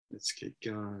Let's keep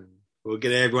going. Well, good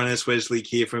day, everyone. It's Wesley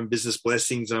here from Business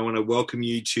Blessings. I want to welcome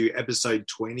you to episode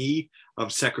 20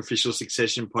 of Sacrificial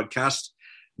Succession podcast.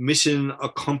 Mission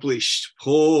accomplished.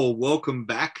 Paul, welcome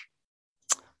back.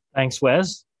 Thanks,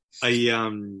 Wes.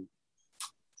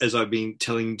 As I've been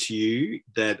telling to you,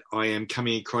 that I am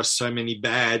coming across so many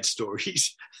bad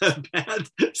stories about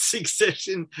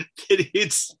succession that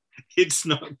it's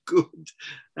not good.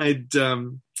 And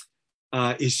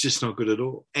it's just not good at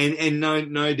all. And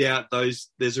no doubt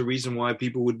there's a reason why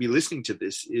people would be listening to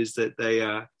this, is that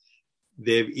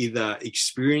they've either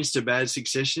experienced a bad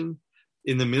succession,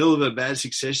 in the middle of a bad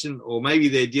succession, or maybe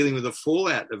they're dealing with a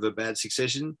fallout of a bad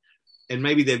succession, and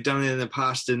maybe they've done it in the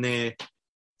past and they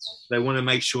want to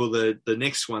make sure that the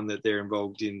next one that they're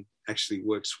involved in actually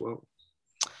works well.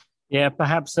 Yeah,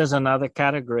 perhaps there's another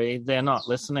category. They're not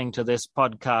listening to this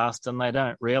podcast and they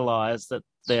don't realize that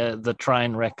the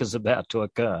train wreck is about to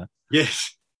occur.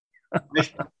 Yes. and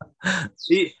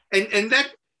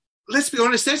that, let's be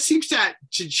honest, that seems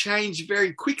to change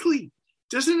very quickly,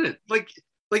 doesn't it? Like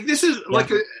this is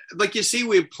like you see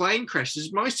where plane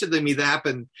crashes, most of them either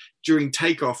happen during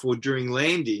takeoff or during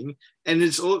landing, and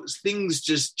things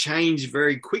just change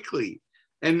very quickly.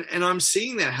 And I'm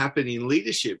seeing that happen in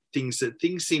leadership, things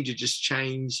seem to just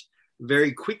change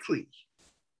very quickly.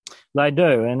 They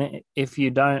do. And if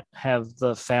you don't have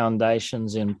the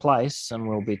foundations in place, and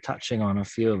we'll be touching on a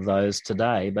few of those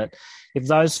today, but if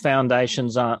those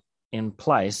foundations aren't in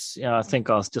place, I think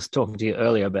I was just talking to you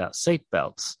earlier about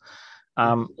seatbelts.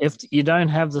 If you don't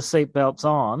have the seatbelts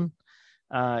on,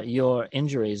 your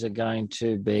injuries are going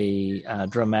to be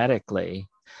dramatically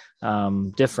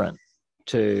different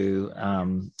to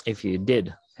if you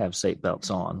did have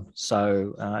seatbelts on.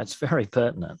 So it's very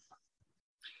pertinent.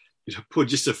 Paul,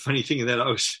 just a funny thing in that, I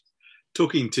was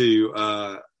talking to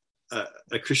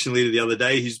a Christian leader the other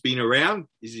day who's been around.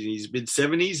 He's in his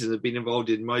mid-70s and has been involved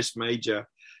in most major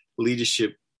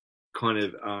leadership kind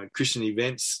of Christian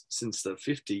events since the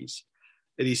 50s.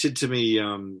 And he said to me,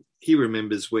 he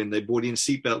remembers when they brought in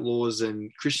seatbelt laws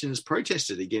and Christians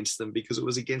protested against them because it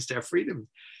was against our freedom.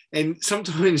 And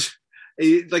sometimes,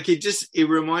 it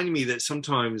reminded me that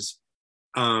sometimes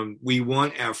we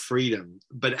want our freedom,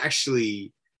 but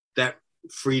actually that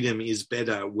freedom is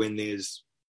better when there's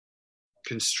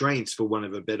constraints, for want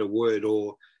of a better word,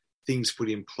 or things put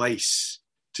in place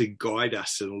to guide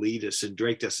us and lead us and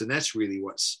direct us. And that's really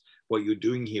what you're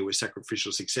doing here with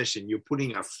Sacrificial Succession. You're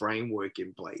putting a framework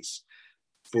in place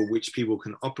for which people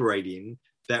can operate in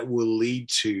that will lead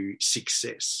to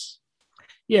success.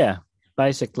 Yeah,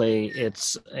 basically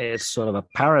it's sort of a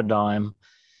paradigm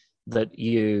that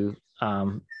you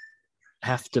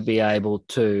have to be able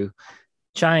to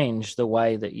change the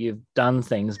way that you've done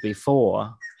things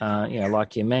before.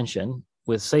 Like you mentioned,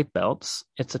 with seatbelts,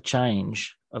 it's a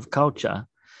change of culture.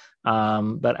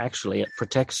 But actually it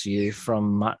protects you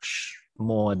from much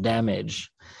more damage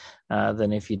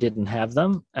than if you didn't have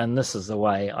them. And this is the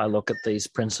way I look at these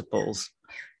principles,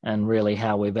 and really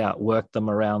how we've outworked them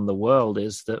around the world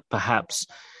is that perhaps,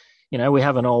 we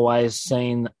haven't always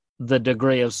seen the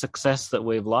degree of success that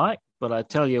we've liked, but I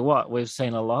tell you what, we've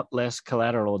seen a lot less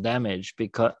collateral damage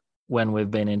because when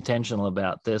we've been intentional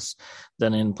about this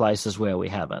than in places where we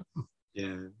haven't.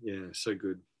 Yeah, so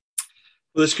good.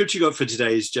 Well, the scripture you got for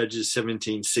today is Judges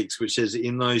 17:6, which says,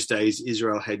 "In those days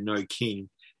Israel had no king,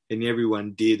 and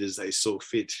everyone did as they saw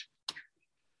fit."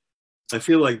 I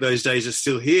feel like those days are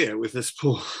still here with us,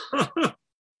 Paul.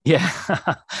 Yeah,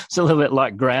 it's a little bit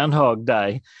like Groundhog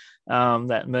Day,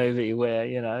 that movie where,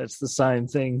 it's the same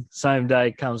thing, same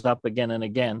day comes up again and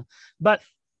again. But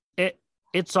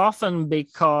it's often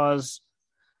because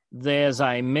there's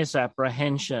a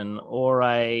misapprehension or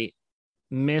a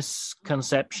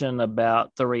misconception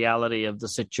about the reality of the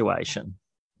situation.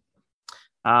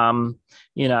 And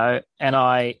I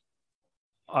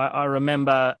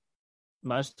remember,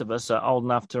 most of us are old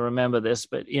enough to remember this,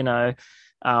 but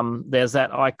there's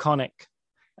that iconic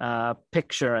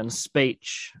picture and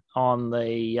speech on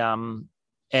the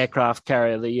aircraft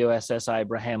carrier, the USS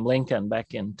Abraham Lincoln,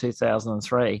 back in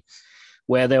 2003,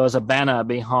 where there was a banner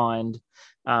behind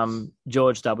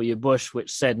George W. Bush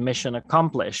which said "Mission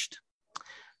Accomplished."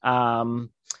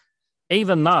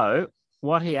 Even though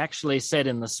what he actually said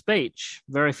in the speech,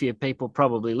 very few people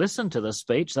probably listened to the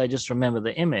speech, they just remember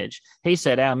the image. He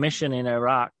said, "Our mission in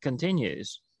Iraq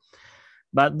continues."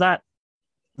 But that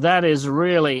is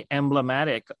really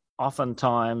emblematic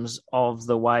oftentimes of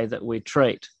the way that we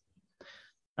treat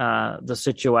the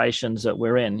situations that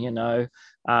we're in.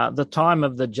 The time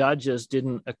of the judges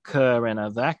didn't occur in a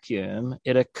vacuum.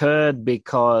 It occurred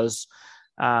because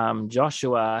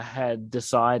Joshua had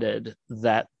decided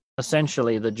that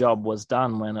essentially the job was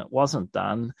done when it wasn't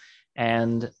done,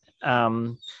 and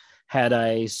had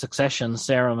a succession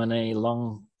ceremony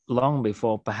long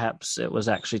before perhaps it was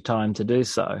actually time to do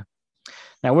so.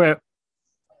 Now,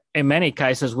 in many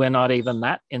cases, we're not even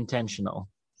that intentional.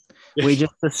 Yes. We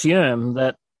just assume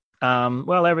that,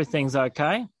 everything's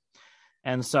okay.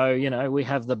 And so, we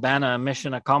have the banner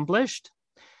mission accomplished,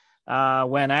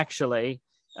 when actually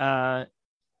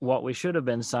what we should have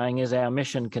been saying is our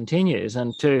mission continues.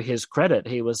 And to his credit,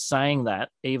 he was saying that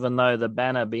even though the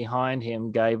banner behind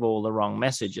him gave all the wrong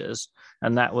messages.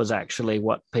 And that was actually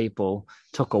what people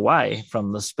took away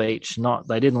from the speech.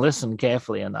 They didn't listen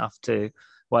carefully enough to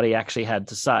what he actually had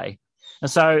to say.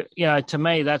 And so, to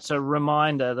me, that's a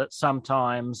reminder that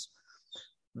sometimes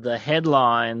the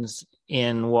headlines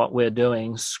in what we're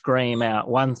doing scream out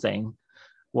one thing,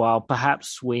 while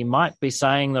perhaps we might be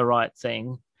saying the right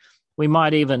thing. We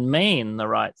might even mean the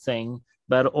right thing,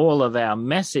 but all of our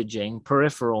messaging,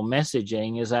 peripheral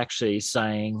messaging, is actually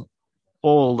saying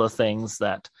all the things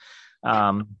that,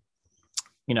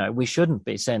 we shouldn't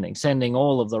be sending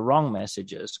all of the wrong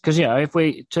messages. Because, if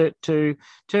we, to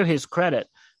his credit,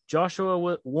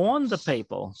 Joshua warned the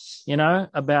people,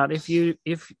 about if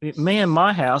me and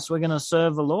my house, we're going to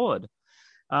serve the Lord.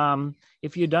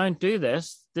 If you don't do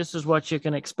this, this is what you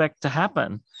can expect to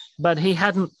happen. But he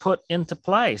hadn't put into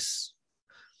place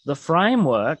the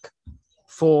framework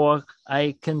for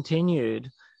a continued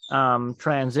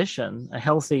transition, a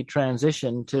healthy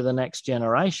transition to the next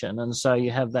generation. And so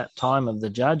you have that time of the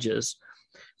judges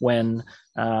when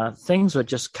things were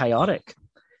just chaotic.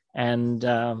 And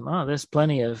there's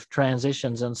plenty of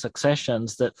transitions and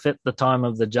successions that fit the time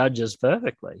of the judges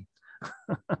perfectly.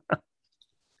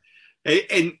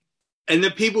 And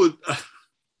the people,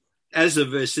 as the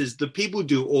verse says, the people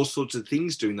do all sorts of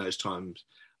things during those times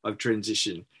of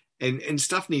transition, and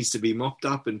stuff needs to be mopped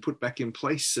up and put back in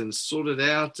place and sorted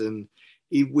out, and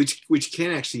which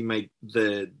can actually make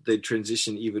the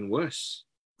transition even worse.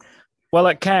 Well,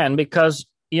 it can, because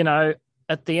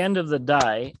at the end of the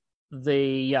day,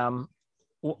 the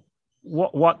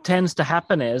what tends to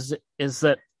happen is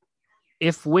that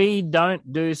if we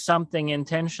don't do something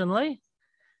intentionally,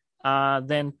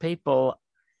 then people,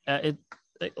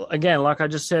 again, like I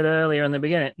just said earlier in the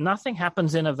beginning, nothing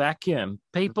happens in a vacuum.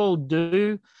 People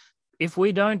do, if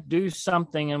we don't do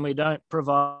something and we don't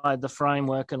provide the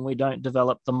framework and we don't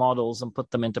develop the models and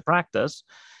put them into practice,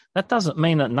 that doesn't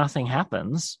mean that nothing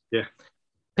happens. Yeah.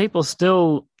 People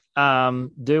still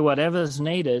do whatever's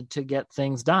needed to get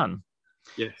things done.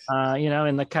 Yes.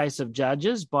 In the case of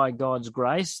judges, by God's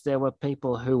grace, there were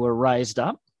people who were raised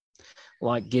up,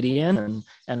 like Gideon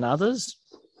and others,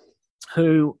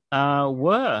 who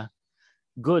were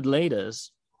good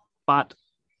leaders, but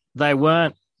they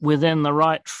weren't within the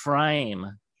right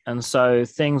frame. And so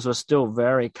things were still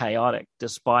very chaotic,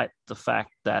 despite the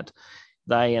fact that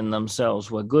they in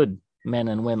themselves were good men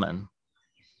and women.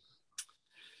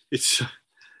 It's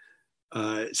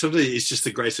sometimes it's just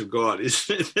the grace of God,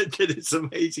 isn't it? That it's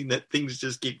amazing that things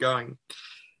just keep going.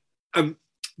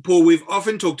 Paul, we've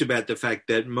often talked about the fact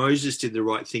that Moses did the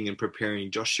right thing in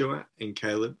preparing Joshua and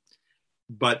Caleb,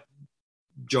 but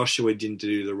Joshua didn't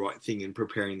do the right thing in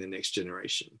preparing the next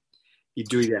generation. You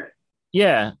do that.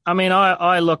 Yeah. I mean,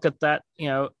 I look at that,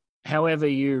 however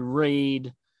you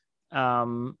read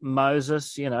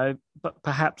Moses, but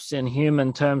perhaps in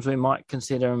human terms, we might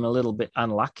consider him a little bit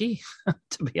unlucky,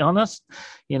 to be honest.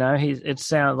 It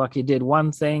sounds like he did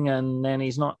one thing and then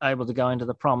he's not able to go into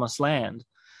the promised land.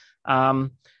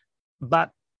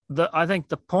 But I think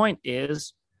the point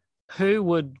is, who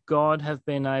would God have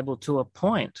been able to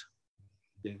appoint?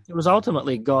 Yeah. It was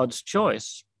ultimately God's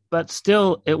choice, but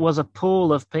still it was a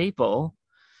pool of people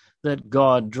that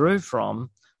God drew from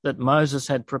that Moses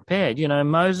had prepared.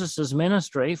 Moses's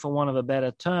ministry, for want of a better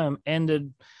term,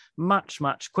 ended much,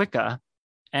 much quicker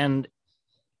and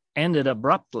ended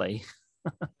abruptly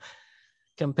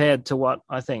compared to what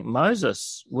I think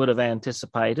Moses would have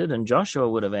anticipated and Joshua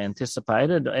would have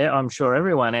anticipated. I'm sure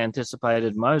everyone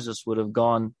anticipated Moses would have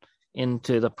gone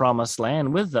into the promised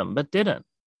land with them, but didn't.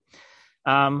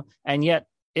 And yet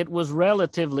it was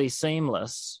relatively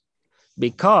seamless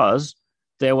because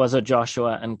there was a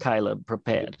Joshua and Caleb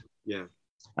prepared. Yeah.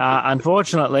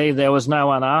 Unfortunately, there was no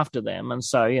one after them. And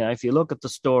so, if you look at the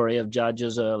story of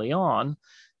Judges early on,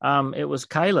 it was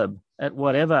Caleb, at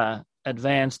whatever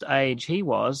advanced age he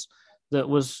was, that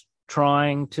was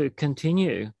trying to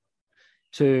continue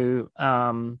to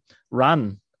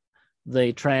run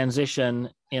the transition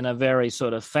in a very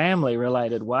sort of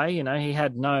family-related way. He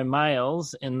had no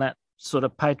males in that sort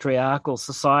of patriarchal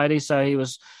society, so he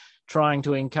was trying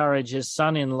to encourage his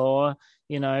son-in-law,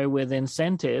 with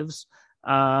incentives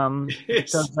Yes.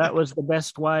 because that was the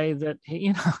best way that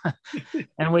he,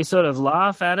 and we sort of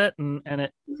laugh at it, and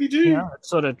it, We do. it's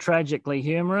sort of tragically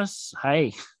humorous.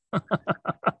 Hey,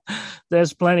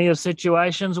 there's plenty of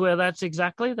situations where that's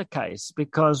exactly the case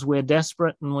because we're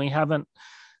desperate and we haven't.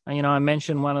 I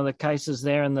mentioned one of the cases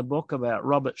there in the book about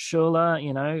Robert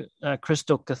Schuller,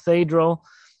 Crystal Cathedral.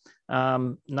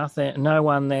 No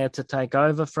one there to take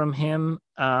over from him.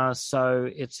 So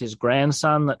it's his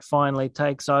grandson that finally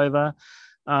takes over.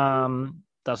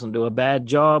 Doesn't do a bad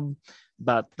job,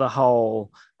 but the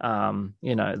whole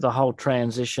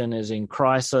transition is in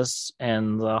crisis,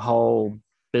 and the whole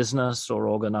business or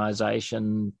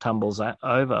organization falls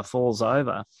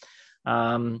over.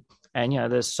 And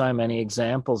there's so many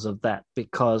examples of that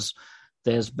because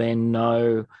there's been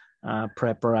no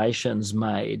preparations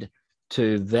made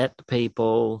to vet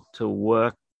people, to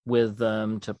work with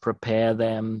them, to prepare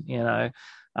them.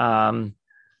 I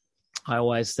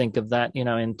always think of that,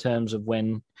 in terms of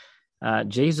when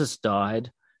Jesus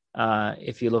died.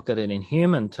 If you look at it in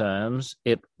human terms,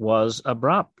 it was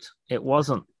abrupt. It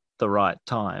wasn't the right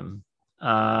time.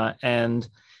 And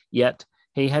yet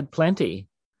he had plenty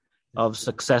of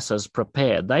successors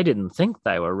prepared. They didn't think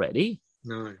they were ready.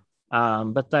 No.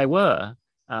 But they were,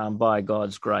 by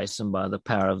God's grace and by the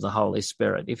power of the Holy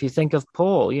Spirit. If you think of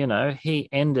Paul, he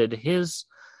ended his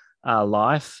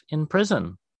life in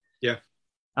prison. Yeah.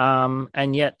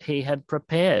 And yet he had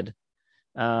prepared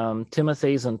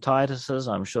Timothy's and Titus's.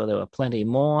 I'm sure there were plenty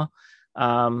more.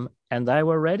 And they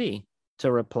were ready to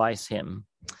replace him.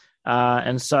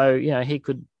 And so, he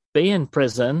could be in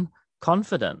prison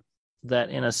confident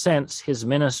that, in a sense, his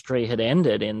ministry had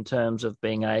ended in terms of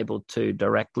being able to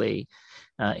directly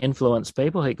influence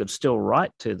people. He could still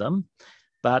write to them,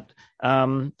 but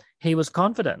he was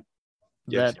confident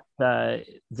that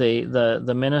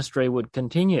the ministry would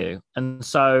continue. And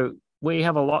so we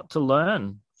have a lot to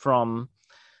learn from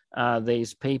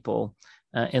these people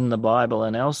in the Bible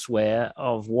and elsewhere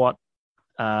of what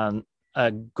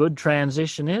a good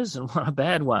transition is and what a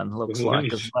bad one looks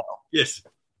like as well. Yes.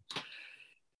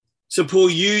 So, Paul,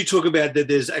 you talk about that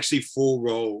there's actually 4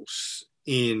 roles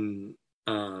in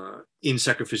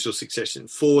sacrificial succession.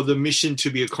 For the mission to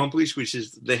be accomplished, which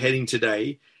is the heading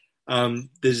today,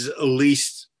 there's at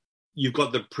least, you've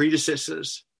got the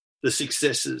predecessors, the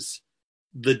successors,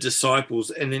 the disciples,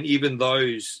 and then even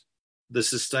those, the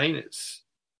sustainers,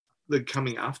 that are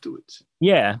coming afterwards.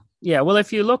 Yeah. Well,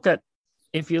 if you look at,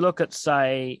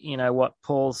 say, what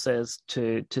Paul says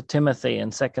to Timothy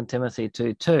in 2 Timothy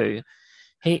 2:2,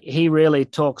 he really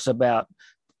talks about,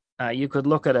 you could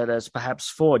look at it as perhaps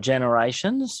 4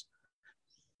 generations.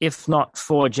 If not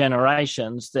 4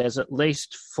 generations, there's at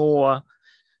least 4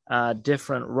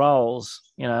 different roles,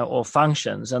 or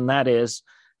functions. And that is,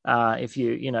 if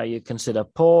you consider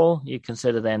Paul, you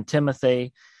consider then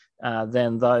Timothy,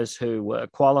 then those who were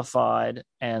qualified,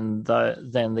 and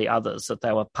then the others that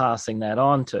they were passing that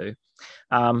on to.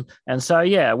 And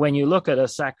so, when you look at a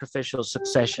sacrificial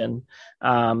succession,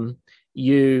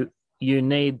 you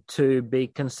need to be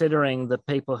considering the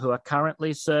people who are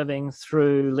currently serving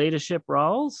through leadership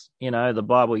roles. The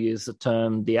Bible uses the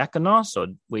term diakonos,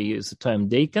 or we use the term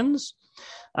deacons.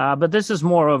 But this is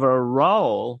more of a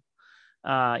role,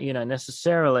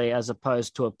 necessarily, as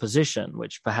opposed to a position,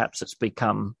 which perhaps it's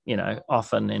become,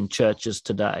 often in churches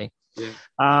today.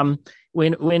 Yeah.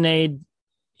 We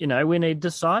need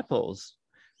disciples.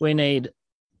 We need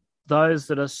those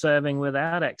that are serving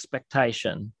without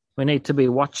expectation. We need to be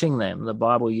watching them. The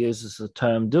Bible uses the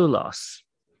term doulos.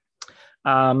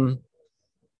 And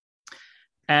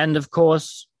of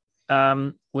course,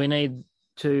 we need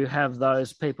to have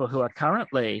those people who are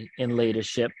currently in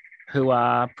leadership who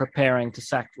are preparing to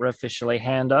sacrificially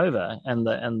hand over. And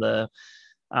the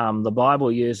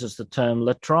Bible uses the term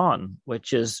latron,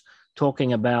 which is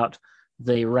talking about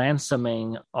the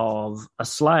ransoming of a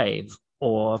slave,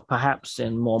 or perhaps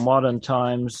in more modern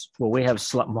times, we have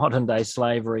modern day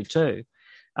slavery too,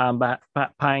 but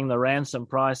paying the ransom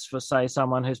price for, say,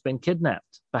 someone who's been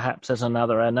kidnapped, perhaps as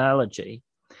another analogy.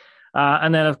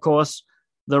 And then, of course,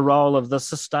 the role of the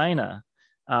sustainer.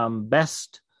 The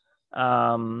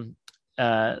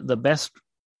best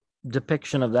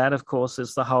depiction of that, of course,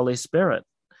 is the Holy Spirit,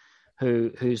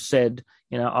 who said,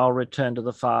 I'll return to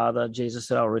the Father. Jesus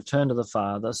said, I'll return to the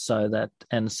Father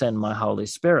and send my Holy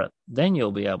Spirit. Then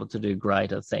you'll be able to do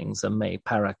greater things than me.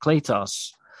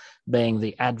 Parakletos, being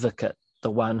the advocate,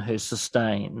 the one who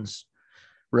sustains,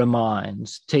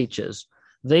 reminds, teaches.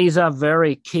 These are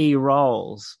very key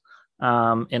roles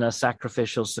in a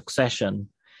sacrificial succession.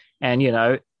 And,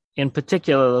 in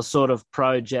particular, the sort of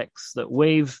projects that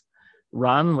we've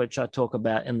run, which I talk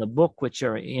about in the book, which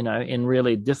are, in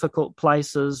really difficult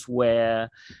places where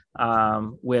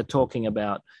we're talking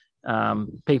about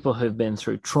people who've been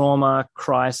through trauma,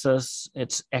 crisis,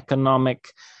 it's economic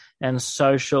and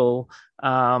social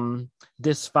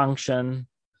dysfunction.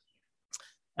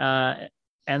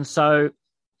 And so,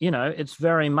 it's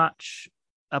very much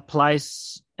a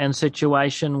place and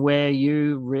situation where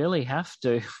you really have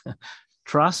to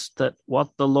trust that what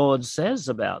the Lord says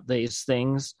about these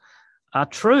things are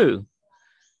true.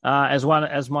 As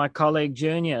my colleague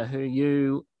Junior,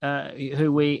 who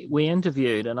we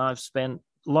interviewed, and I've spent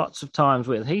lots of times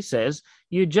with, he says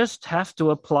you just have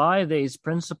to apply these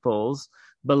principles,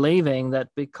 believing that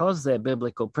because they're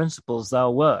biblical principles,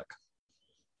 they'll work.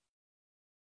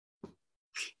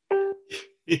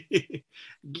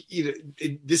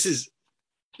 This is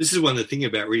one of the things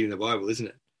about reading the Bible, isn't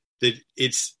it? That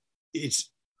it's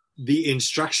the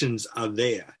instructions are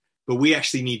there, but we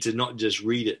actually need to not just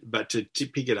read it, but to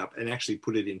pick it up and actually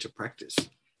put it into practice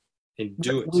and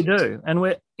do it. We do, and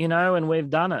we've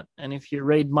done it. And if you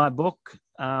read my book,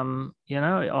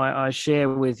 I share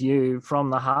with you from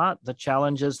the heart the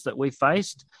challenges that we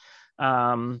faced.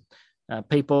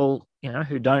 People,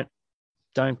 who don't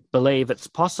believe it's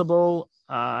possible,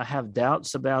 have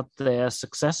doubts about their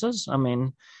successes. I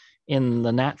mean, in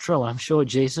the natural, I'm sure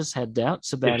Jesus had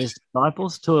doubts about his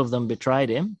disciples. 2 of them betrayed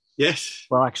him. Yes.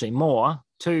 Well, actually more.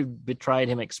 2 betrayed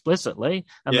him explicitly,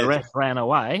 and the rest ran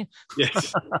away.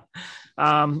 Yes.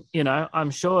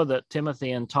 I'm sure that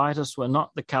Timothy and Titus were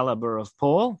not the caliber of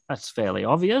Paul. That's fairly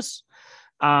obvious.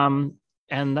 And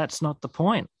that's not the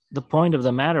point. The point of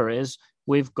the matter is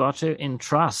we've got to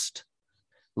entrust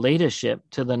leadership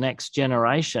to the next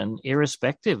generation,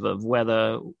 irrespective of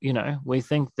whether, we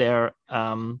think they're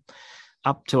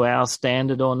up to our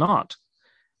standard or not.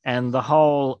 And the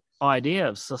whole idea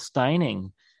of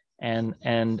sustaining and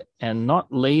not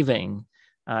leaving,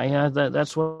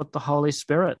 that's what the Holy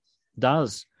Spirit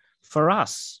does for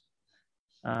us.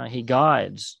 He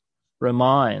guides,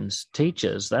 reminds,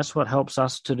 teaches. That's what helps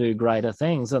us to do greater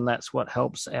things, and that's what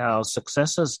helps our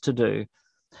successors to do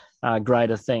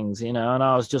greater things, And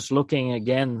I was just looking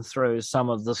again through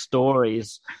some of the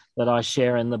stories that I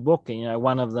share in the book,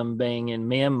 one of them being in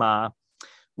Myanmar,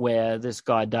 where this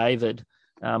guy, David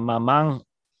Mamang,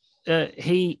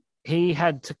 he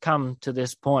had to come to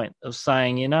this point of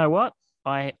saying, you know what,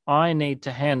 I need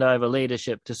to hand over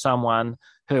leadership to someone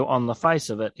who on the face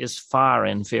of it is far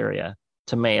inferior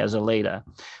to me as a leader.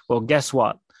 Well, guess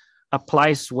what? A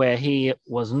place where he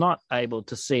was not able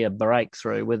to see a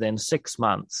breakthrough within 6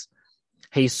 months,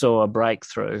 he saw a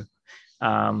breakthrough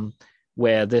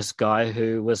where this guy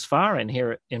who was far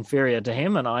inferior to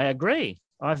him, and I agree,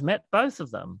 I've met both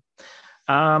of them,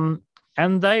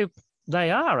 and they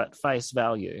are at face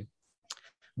value.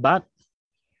 But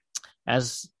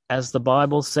as the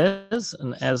Bible says,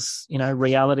 and as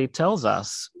reality tells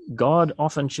us, God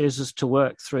often chooses to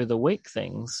work through the weak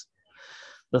things,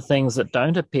 the things that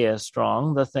don't appear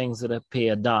strong, the things that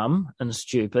appear dumb and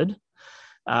stupid.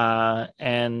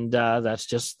 And that's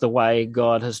just the way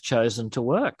God has chosen to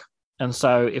work. And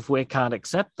so if we can't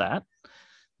accept that,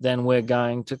 then we're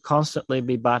going to constantly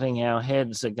be butting our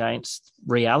heads against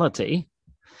reality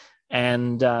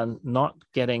and not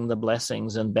getting the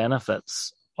blessings and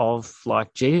benefits of,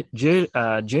 like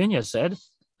Junior said,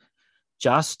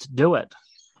 just do it.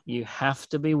 You have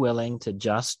to be willing to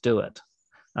just do it.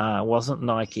 It wasn't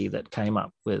Nike that came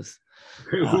up with,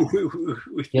 it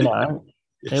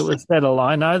was said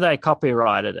I know they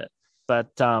copyrighted it,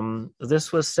 but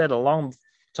this was said a long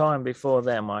time before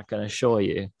them, I can assure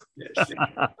you. Yes.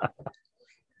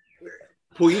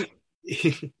 Well,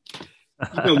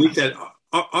 with that,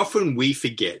 often we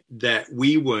forget that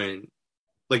we weren't,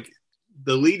 like,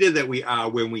 the leader that we are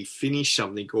when we finish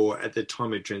something or at the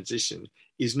time of transition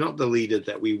is not the leader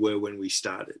that we were when we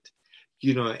started.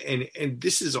 And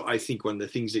this is, I think, one of the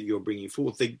things that you're bringing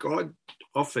forth, that God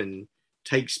often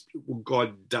takes,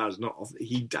 God does not often,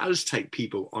 he does take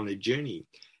people on a journey.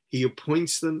 He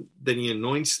appoints them, then he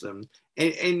anoints them.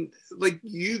 And like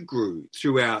you grew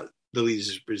throughout the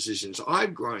leadership positions,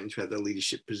 I've grown throughout the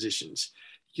leadership positions,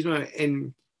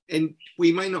 and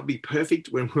we may not be perfect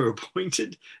when we're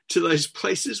appointed to those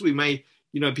places. We may,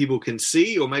 people can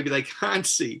see, or maybe they can't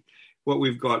see what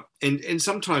we've got. And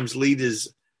sometimes leaders,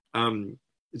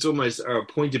 it's almost are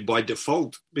appointed by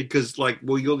default because, like,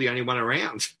 well, you're the only one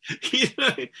around,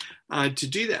 to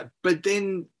do that. But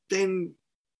then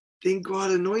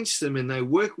God anoints them, and they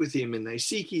work with him, and they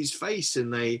seek his face,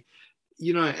 and they,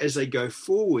 as they go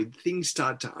forward, things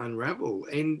start to unravel,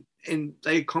 and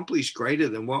they accomplish greater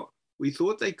than what we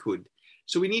thought they could.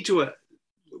 So we need to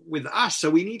with us. So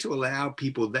we need to allow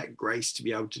people that grace to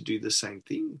be able to do the same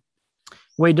thing.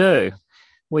 We do.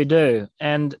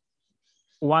 And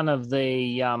one of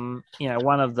the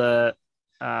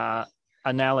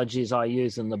analogies I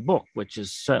use in the book, which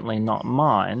is certainly not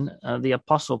mine, the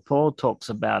Apostle Paul talks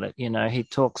about it. He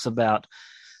talks about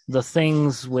the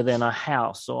things within a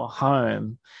house or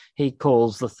home. He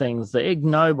calls the things the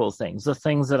ignoble things, the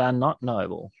things that are not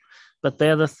noble, but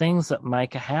they're the things that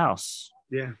make a house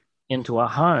into a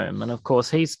home. And of course,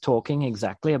 he's talking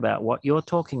exactly about what you're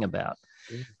talking about.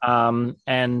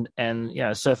 And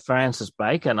Sir Francis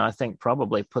Bacon, I think,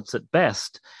 probably puts it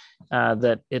best,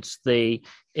 that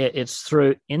it's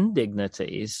through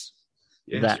indignities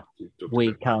that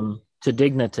we come to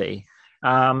dignity.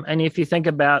 And if you think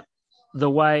about the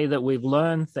way that we've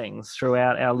learned things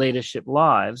throughout our leadership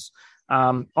lives,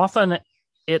 often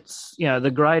it's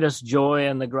the greatest joy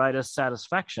and the greatest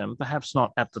satisfaction, perhaps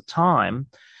not at the time.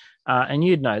 And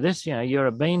you'd know this. You're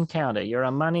a bean counter, you're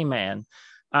a money man.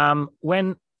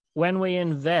 When we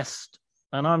invest,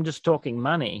 and I'm just talking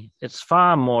money, it's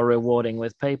far more rewarding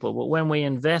with people. But when we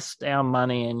invest our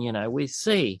money and, we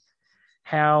see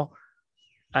how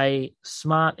a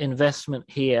smart investment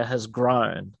here has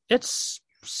grown, it's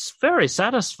very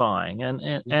satisfying.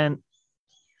 And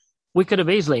we could have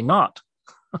easily not.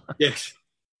 Yes.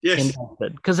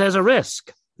 Invested, because there's a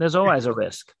risk. There's always a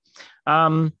risk.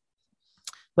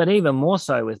 But even more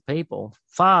so with people,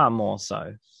 far more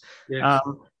so.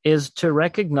 Is to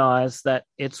recognize that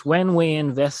it's when we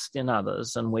invest in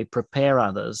others and we prepare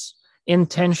others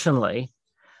intentionally,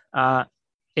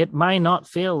 it may not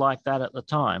feel like that at the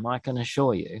time, I can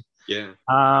assure you.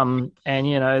 And,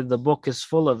 the book is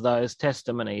full of those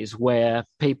testimonies where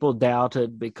people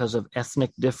doubted because of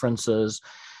ethnic differences,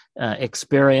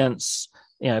 experience,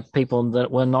 people that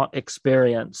were not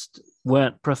experienced,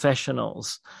 weren't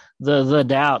professionals. The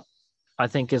doubt, I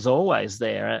think, is always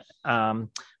there.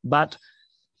 But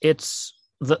it's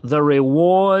the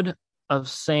reward of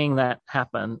seeing that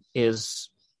happen is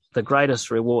the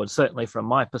greatest reward, certainly from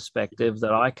my perspective,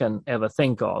 that I can ever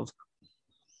think of.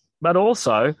 But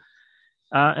also,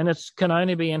 and it can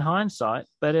only be in hindsight,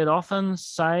 but it often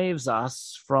saves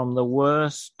us from the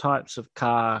worst types of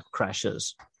car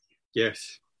crashes.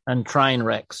 Yes. And train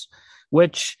wrecks,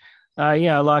 which,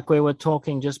 like we were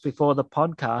talking just before the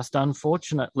podcast,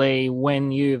 unfortunately,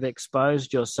 when you've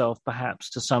exposed yourself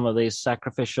perhaps to some of these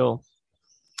sacrificial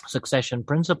succession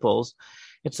principles,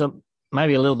 it's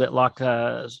maybe a little bit like,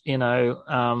 I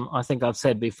think I've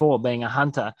said before, being a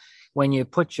hunter. When you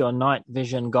put your night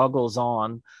vision goggles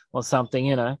on or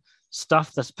something,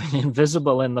 stuff that's been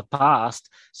invisible in the past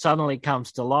suddenly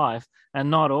comes to life,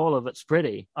 and not all of it's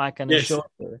pretty, I can assure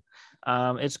you.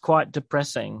 It's quite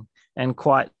depressing and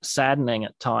quite saddening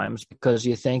at times, because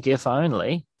you think, if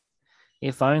only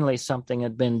something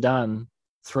had been done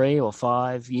 3 or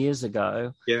 5 years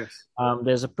ago,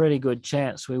 there's a pretty good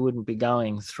chance we wouldn't be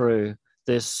going through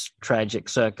this tragic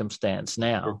circumstance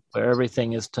now, where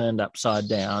everything is turned upside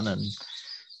down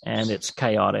and it's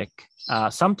chaotic.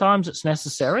 Sometimes it's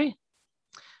necessary,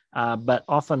 but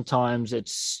oftentimes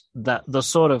it's that the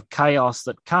sort of chaos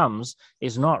that comes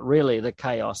is not really the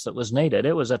chaos that was needed.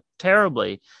 It was a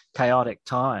terribly chaotic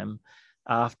time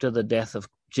after the death of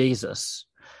Jesus,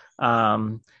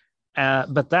 but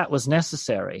that was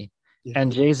necessary.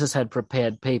 And Jesus had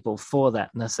prepared people for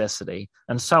that necessity.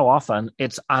 And so often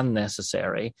it's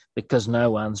unnecessary, because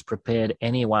no one's prepared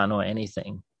anyone or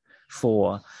anything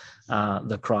for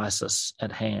the crisis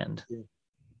at hand.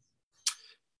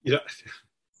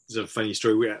 It's a funny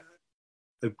story.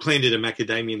 I planted a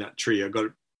macadamia nut tree. I got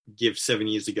a gift 7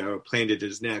 years ago. I planted it.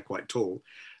 It's now quite tall,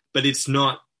 but it's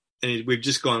not, and we've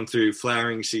just gone through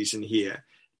flowering season here,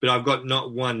 but I've got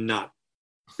not one nut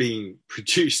being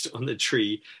produced on the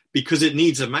tree because it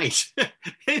needs a mate.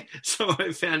 So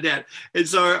I found out. And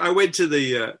so I went to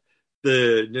the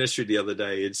nursery the other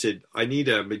day and said, I need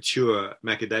a mature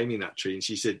macadamia nut tree. And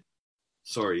she said,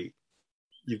 sorry,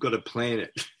 you've got to plant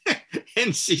it.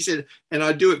 And she said, and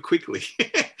I do it quickly.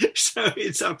 So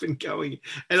it's up and going.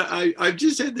 And I've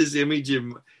just had this image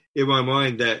in my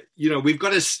mind that, we've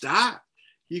got to start.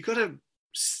 You've got to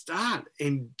start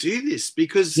and do this,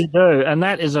 because you do. And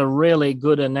that is a really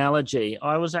good analogy.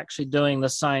 I was actually doing the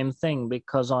same thing,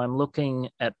 because I'm looking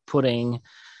at putting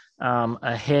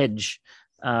a hedge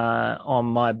on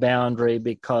my boundary,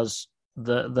 because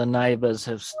the neighbors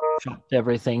have chopped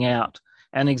everything out.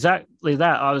 And exactly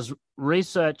that, I was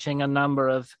researching a number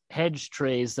of hedge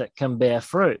trees that can bear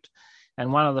fruit.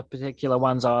 And one of the particular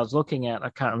ones I was looking at, I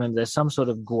can't remember, there's some sort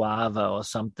of guava or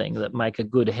something that make a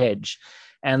good hedge.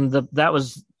 And that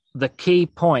was the key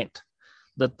point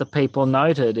that the people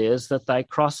noted, is that they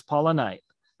cross-pollinate.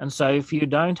 And so if you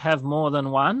don't have more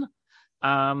than one,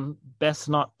 best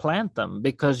not plant them,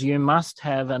 because you must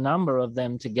have a number of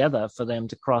them together for them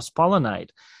to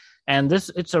cross-pollinate. And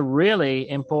it's a really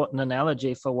important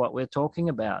analogy for what we're talking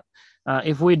about.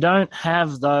 If we don't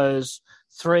have those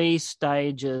 3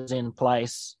 stages in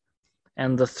place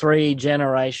and the 3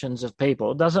 generations of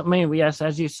people, it doesn't mean, yes,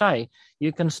 as you say,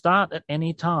 you can start at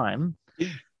any time. Yeah.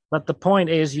 But the point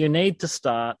is, you need to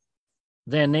start.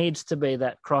 There needs to be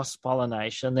that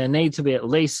cross-pollination. There need to be at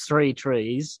least 3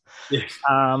 trees. Yes.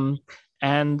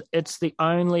 And it's the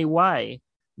only way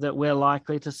that we're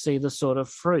likely to see the sort of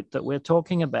fruit that we're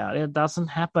talking about. It doesn't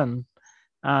happen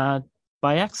by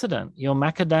accident. Your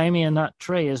macadamia nut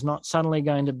tree is not suddenly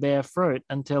going to bear fruit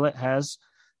until it has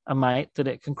a mate that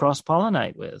it can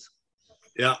cross-pollinate with.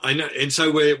 Yeah, I know. And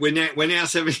so we're now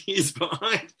 7 years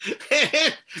behind.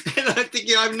 And I'm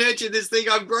thinking, I've nurtured this thing,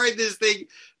 I've grown this thing,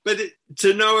 but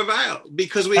to no avail,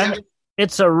 because we have.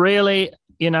 It's a really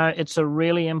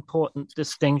important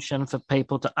distinction for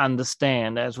people to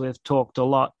understand, as we've talked a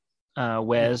lot,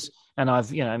 Wes, and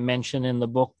I've mentioned in the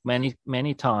book many,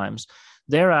 many times.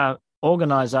 There are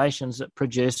organizations that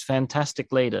produce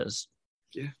fantastic leaders.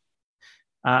 Yeah.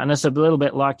 And it's a little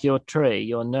bit like your tree.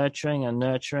 You're nurturing and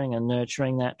nurturing and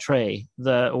nurturing that tree.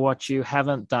 What you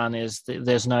haven't done is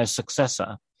there's no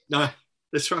successor. No,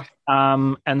 that's right.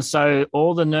 And so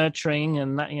all the nurturing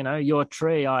and that, your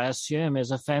tree, I assume,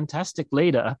 is a fantastic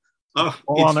leader. Oh,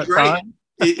 it's great.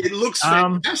 It looks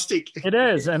fantastic. It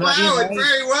is. And flowered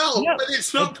very well, but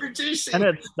it's not producing.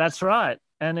 That's right.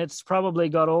 And it's probably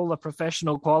got all the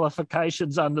professional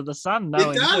qualifications under the sun.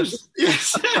 It does,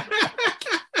 yes.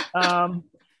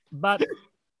 But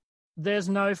there's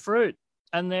no fruit,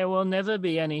 and there will never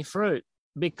be any fruit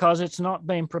because it's not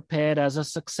been prepared as a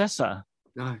successor.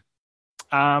 No.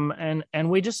 And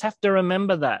we just have to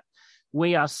remember that.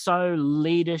 We are so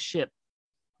leadership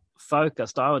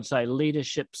focused, I would say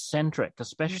leadership centric,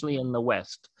 especially in the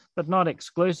West, but not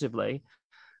exclusively.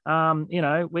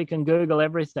 We can Google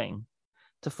everything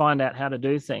to find out how to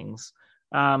do things.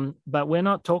 But we're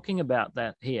not talking about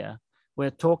that here. We're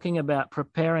talking about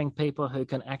preparing people who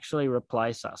can actually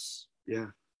replace us.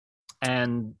 Yeah.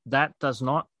 And that does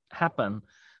not happen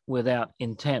without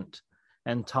intent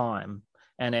and time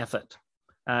and effort.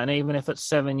 And even if it's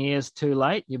 7 years too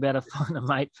late, you better find a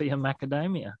mate for your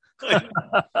macadamia. I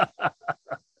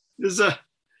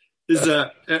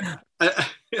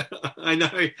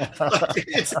know.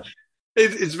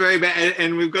 It's very bad,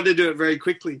 and we've got to do it very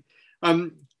quickly.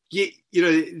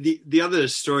 The other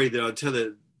story that I'll tell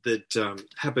that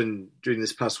happened during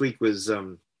this past week was I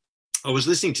was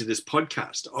listening to this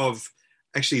podcast of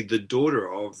actually the daughter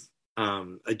of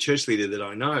a church leader that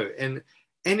I know,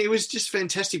 and it was just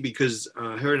fantastic because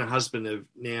her and her husband have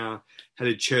now had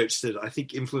a church that I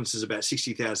think influences about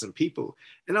 60,000 people.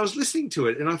 And I was listening to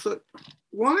it and I thought,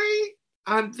 why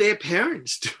aren't their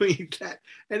parents doing that?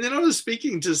 And then I was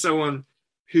speaking to someone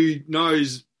who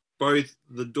knows both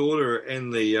the daughter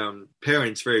and the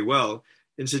parents very well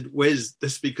and said, where's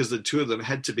this? Because the two of them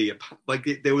had to be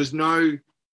there was no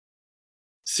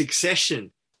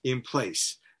succession in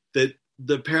place, that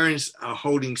the parents are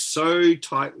holding so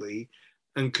tightly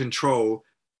and control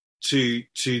to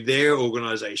their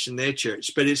organization, their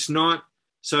church, but it's not,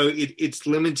 so it's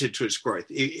limited to its growth.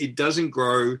 It doesn't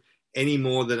grow any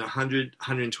more than 100,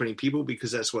 120 people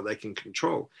because that's what they can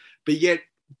control. But yet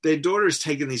their daughter has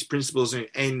taken these principles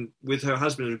and with her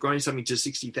husband have grown something to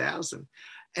 60,000.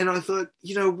 And I thought,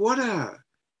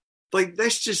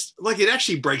 that's just it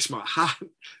actually breaks my heart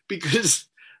because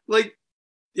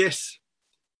yes.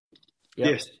 Yep.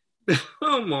 Yes.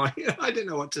 Oh my, I don't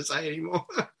know what to say anymore.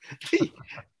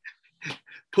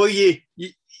 Paul,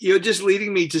 you're just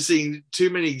leading me to seeing too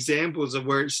many examples of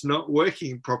where it's not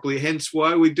working properly, hence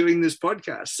why we're doing this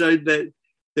podcast, so that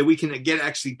we can get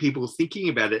actually people thinking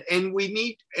about it. And we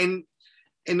need, and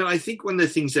I think one of the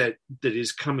things that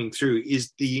is coming through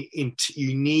is you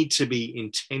need to be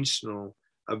intentional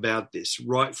about this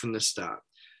right from the start.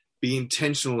 Be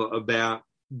intentional about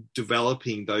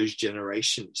developing those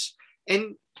generations.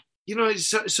 And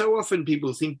so often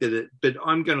people think but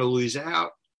I'm going to lose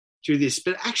out through this.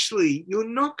 But actually, you're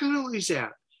not going to lose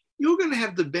out. You're going to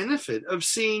have the benefit of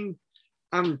seeing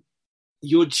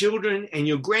your children and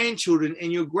your grandchildren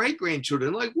and your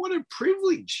great-grandchildren. What a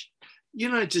privilege,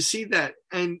 to see that.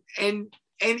 And in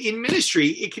ministry,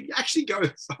 it can actually go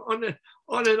on and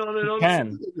on and on and on.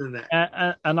 Than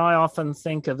that. And I often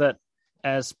think of it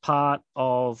as part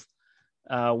of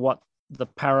what the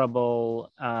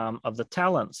parable of the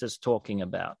talents is talking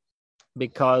about,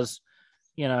 because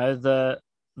the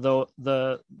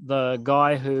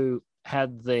guy who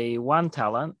had the one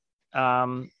talent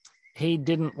he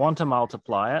didn't want to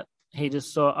multiply it. He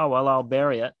just thought, oh, well, I'll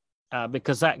bury it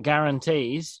because that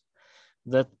guarantees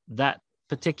that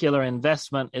particular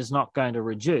investment is not going to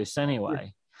reduce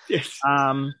anyway. Yes.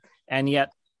 And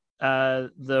yet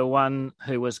the one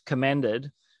who was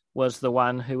commended was the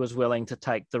one who was willing to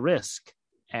take the risk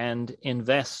and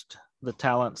invest the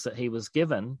talents that he was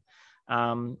given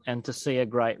and to see a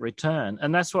great return.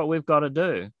 And that's what we've got to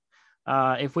do.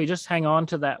 If we just hang on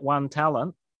to that one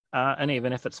talent, and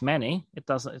even if it's many, it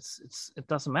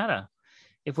doesn't matter.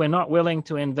 If we're not willing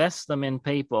to invest them in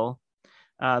people,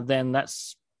 then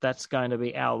that's going to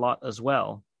be our lot as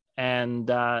well. And,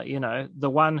 the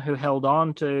one who held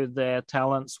on to their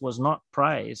talents was not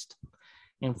praised.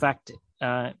 In fact,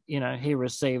 he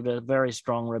received a very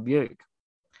strong rebuke.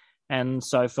 And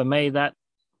so for me, that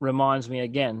reminds me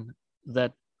again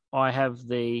that I have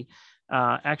it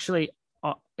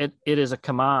is a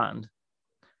command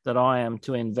that I am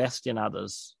to invest in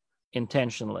others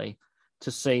intentionally to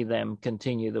see them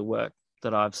continue the work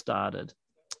that I've started.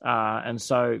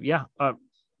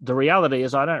 The reality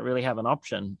is I don't really have an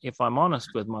option if I'm honest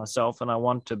with myself and I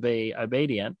want to be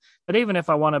obedient. But even if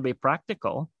I want to be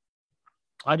practical,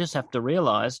 I just have to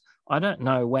realize I don't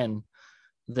know when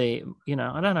my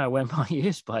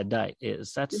use by date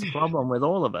is. That's the problem with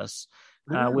all of us.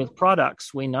 With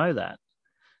products, we know that.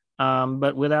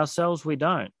 But with ourselves, we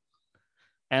don't.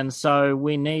 And so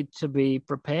we need to be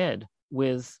prepared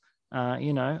with,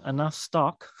 enough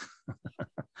stock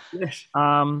Yes.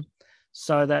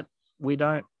 So that we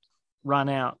don't run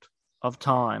out of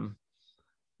time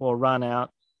or run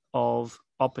out of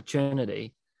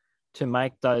opportunity to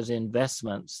make those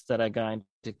investments that are going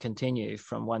to continue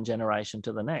from one generation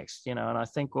to the next. And I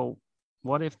think, well,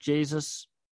 what if Jesus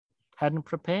hadn't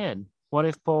prepared? What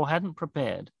if Paul hadn't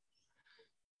prepared?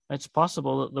 It's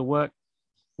possible that the work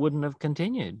wouldn't have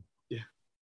continued. Yeah.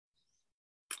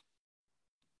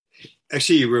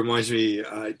 Actually, it reminds me,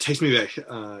 it takes me back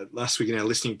last week in our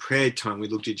listening prayer time, we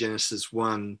looked at Genesis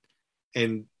 1,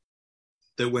 and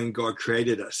that when God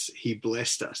created us, he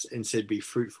blessed us and said, be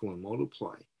fruitful and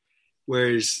multiply.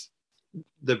 Whereas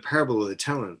the parable of the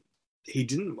talent, they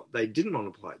didn't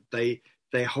multiply. They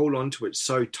hold on to it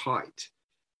so tight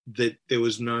that there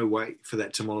was no way for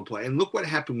that to multiply. And look what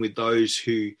happened with those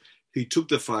who took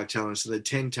the 5 talents and the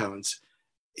 10 talents.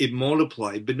 It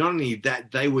multiplied, but not only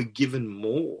that, they were given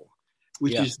more,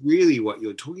 which is really what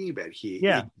you're talking about here.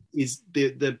 Yeah. Is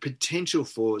the potential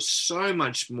for so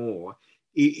much more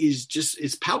is just,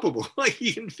 it's palpable. Like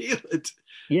you can feel it.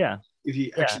 Yeah. If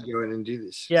you actually go in and do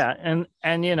this. Yeah. And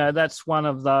that's one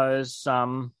of those,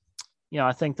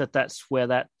 I think that's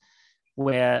where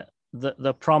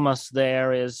the promise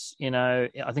there is, I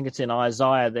think it's in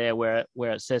Isaiah there where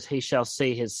it says he shall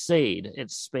see his seed.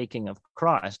 It's speaking of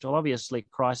Christ. Well, obviously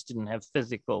Christ didn't have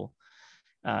physical,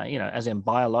 as in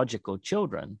biological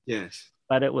children. Yes.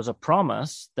 But it was a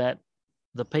promise that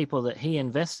the people that he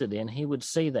invested in, he would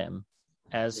see them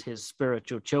as his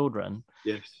spiritual children.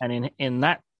 Yes. And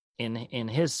in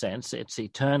his sense, it's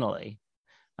eternally.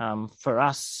 For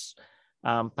us,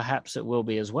 perhaps it will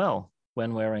be as well.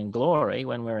 When we're in glory,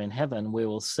 when we're in heaven, we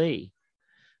will see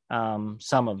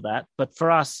some of that. But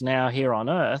for us now here on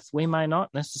earth, we may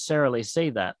not necessarily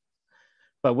see that.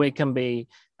 But we can be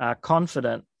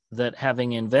confident that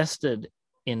having invested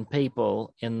in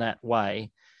people in that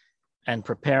way and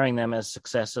preparing them as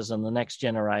successors in the next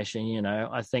generation,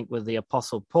 I think with the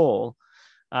Apostle Paul,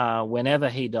 whenever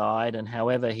he died and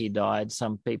however he died,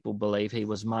 some people believe he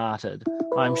was martyred.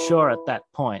 I'm sure at that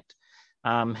point,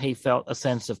 he felt a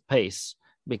sense of peace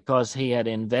because he had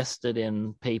invested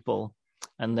in people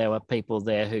and there were people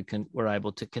there who were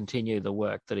able to continue the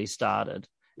work that he started.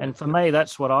 And for me,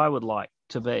 that's what I would like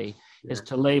to be, is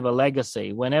to leave a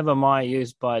legacy. Whenever my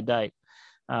use by date,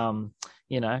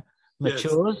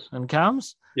 matures and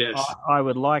comes, I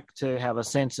would like to have a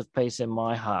sense of peace in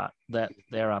my heart that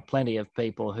there are plenty of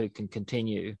people who can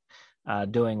continue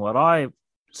doing what I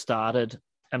started,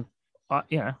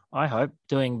 I hope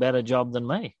doing better job than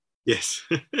me. Yes.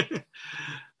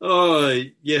 Oh,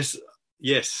 yes.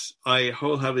 Yes, I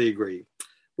wholeheartedly agree.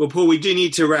 Well, Paul, we do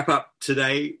need to wrap up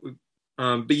today,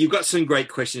 but you've got some great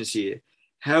questions here.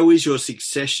 How is your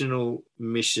successional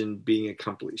mission being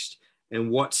accomplished?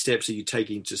 And what steps are you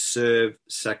taking to serve,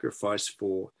 sacrifice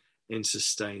for, and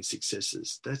sustain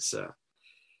successes? That's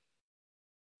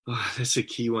a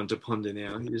key one to ponder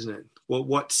now, isn't it? Well,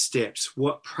 what steps,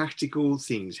 what practical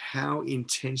things, how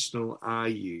intentional are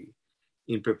you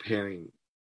in preparing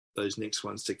those next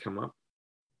ones to come up?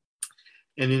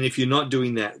 And then if you're not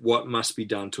doing that, what must be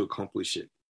done to accomplish it?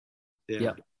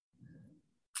 Yeah.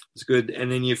 It's good.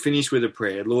 And then you finish with a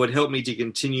prayer. Lord, help me to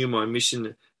continue my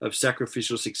mission of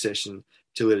sacrificial succession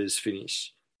till it is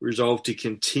finished. Resolve to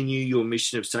continue your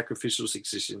mission of sacrificial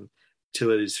succession till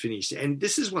it is finished. And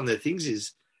this is one of the things,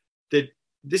 is that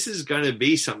this is going to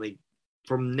be something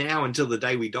from now until the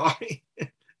day we die.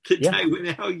 Day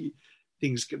when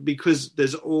things, because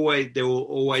there will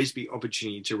always be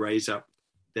opportunity to raise up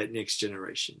that next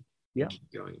generation. Yeah.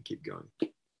 Keep going.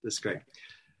 That's great.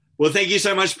 Well, thank you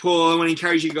so much, Paul. I want to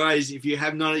encourage you guys, if you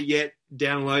have not yet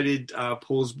downloaded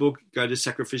Paul's book, go to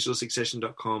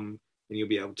sacrificialsuccession.com and you'll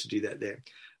be able to do that there.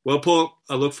 Well, Paul,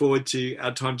 I look forward to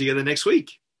our time together next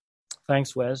week.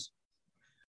 Thanks, Wes.